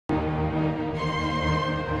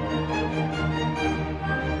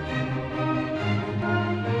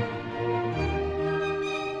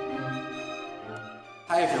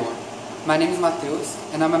Hi everyone, my name is Matheus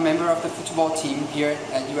and I'm a member of the football team here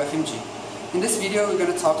at UFMG. In this video we're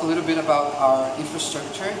going to talk a little bit about our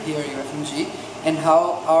infrastructure here at UFMG and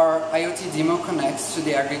how our IoT demo connects to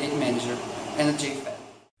the aggregate manager and the JFET.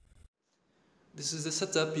 This is the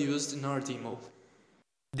setup used in our demo.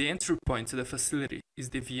 The entry point to the facility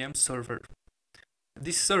is the VM server.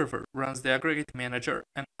 This server runs the aggregate manager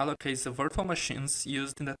and allocates the virtual machines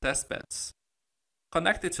used in the testbeds.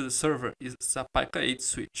 Connected to the server is a PICA-8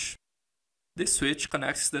 switch. This switch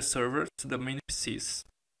connects the server to the mini PCs,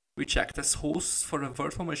 which act as hosts for the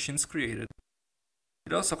virtual machines created.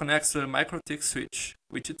 It also connects to the MikroTik switch,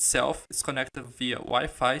 which itself is connected via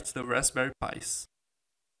Wi-Fi to the Raspberry Pis.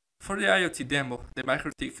 For the IoT demo, the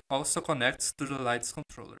MikroTik also connects to the lights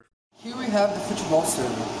controller. Here we have the FUTEBOL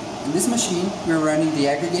server. In this machine, we're running the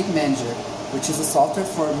aggregate manager, which is a software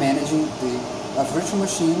for managing the virtual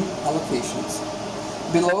machine allocations.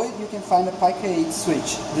 Below it, you can find a PICA-8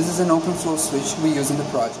 switch. This is an open flow switch we use in the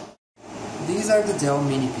project. These are the Dell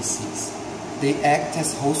mini PCs. They act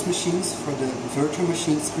as host machines for the virtual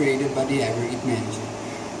machines created by the aggregate manager.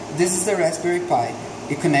 This is the Raspberry Pi.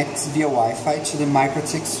 It connects via Wi-Fi to the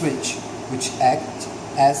MikroTik switch, which acts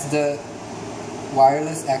as the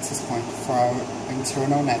wireless access point for our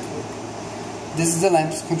internal network. This is the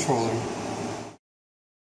lamps controller.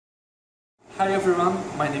 Hi everyone,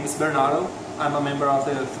 my name is Bernardo. I'm a member of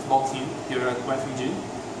the football team here at UFMG,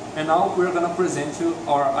 and now we're going to present you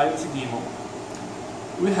our IoT demo.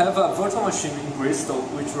 We have a virtual machine in Bristol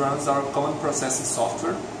which runs our command processing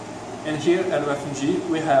software, and here at UFMG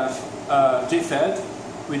we have JFET,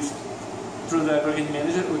 which through the aggregate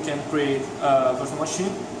manager we can create a virtual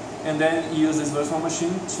machine and then use this virtual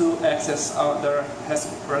machine to access the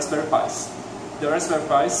Raspberry Pis. The Raspberry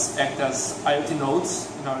Pis act as IoT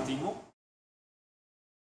nodes in our demo.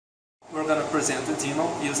 We're going to present the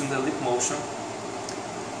demo using the leap motion.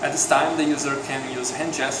 At this time, the user can use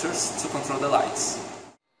hand gestures to control the lights.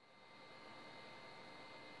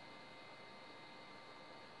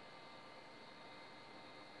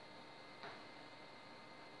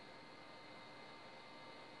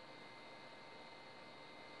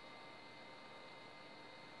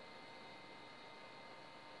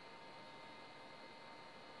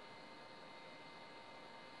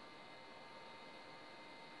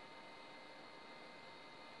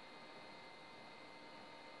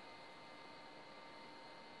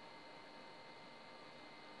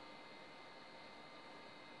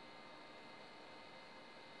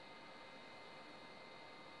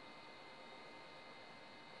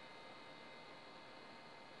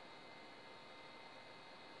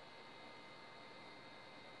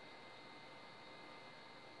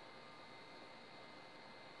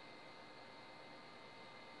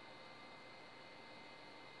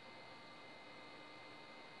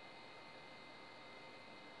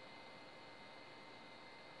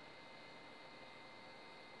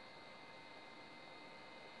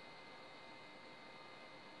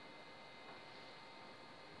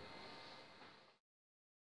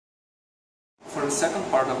 For the second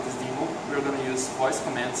part of this demo, we're going to use voice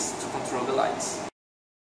commands to control the lights.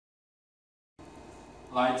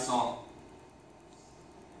 Lights on.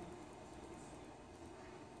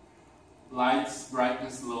 Lights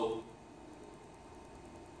brightness low.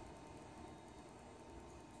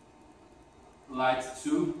 Light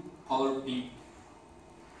 2, color pink.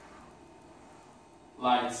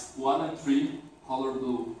 Lights 1 and 3, color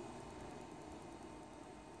blue.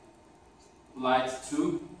 Light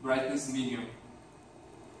 2, brightness medium.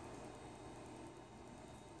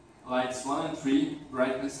 Lights 1 and 3,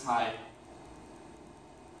 brightness high.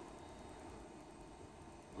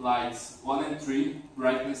 Lights 1 and 3,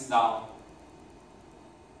 brightness down.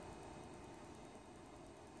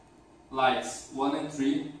 Lights 1 and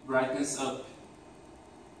 3, brightness up.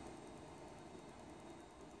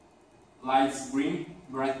 Lights green,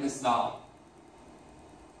 brightness down.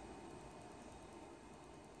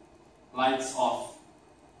 Lights off.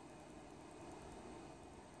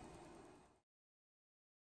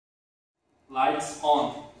 Lights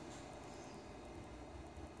on.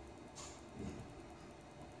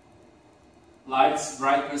 Lights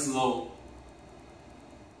brightness low.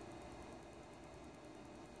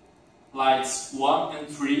 Lights 1 and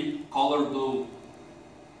 3, color blue.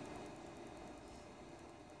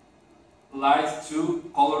 Light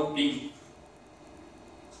 2, color pink.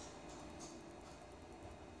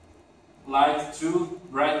 Light 2,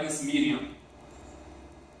 brightness medium.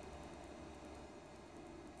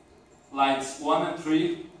 Lights 1 and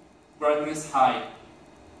 3, brightness high.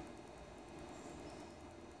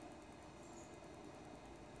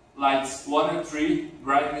 Lights 1 and 3,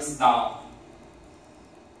 brightness down.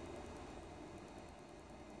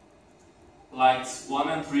 Lights 1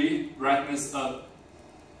 and 3, brightness up.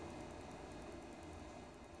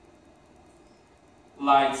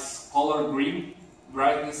 Lights color green,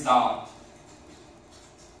 brightness down.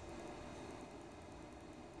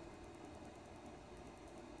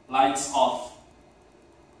 Lights off.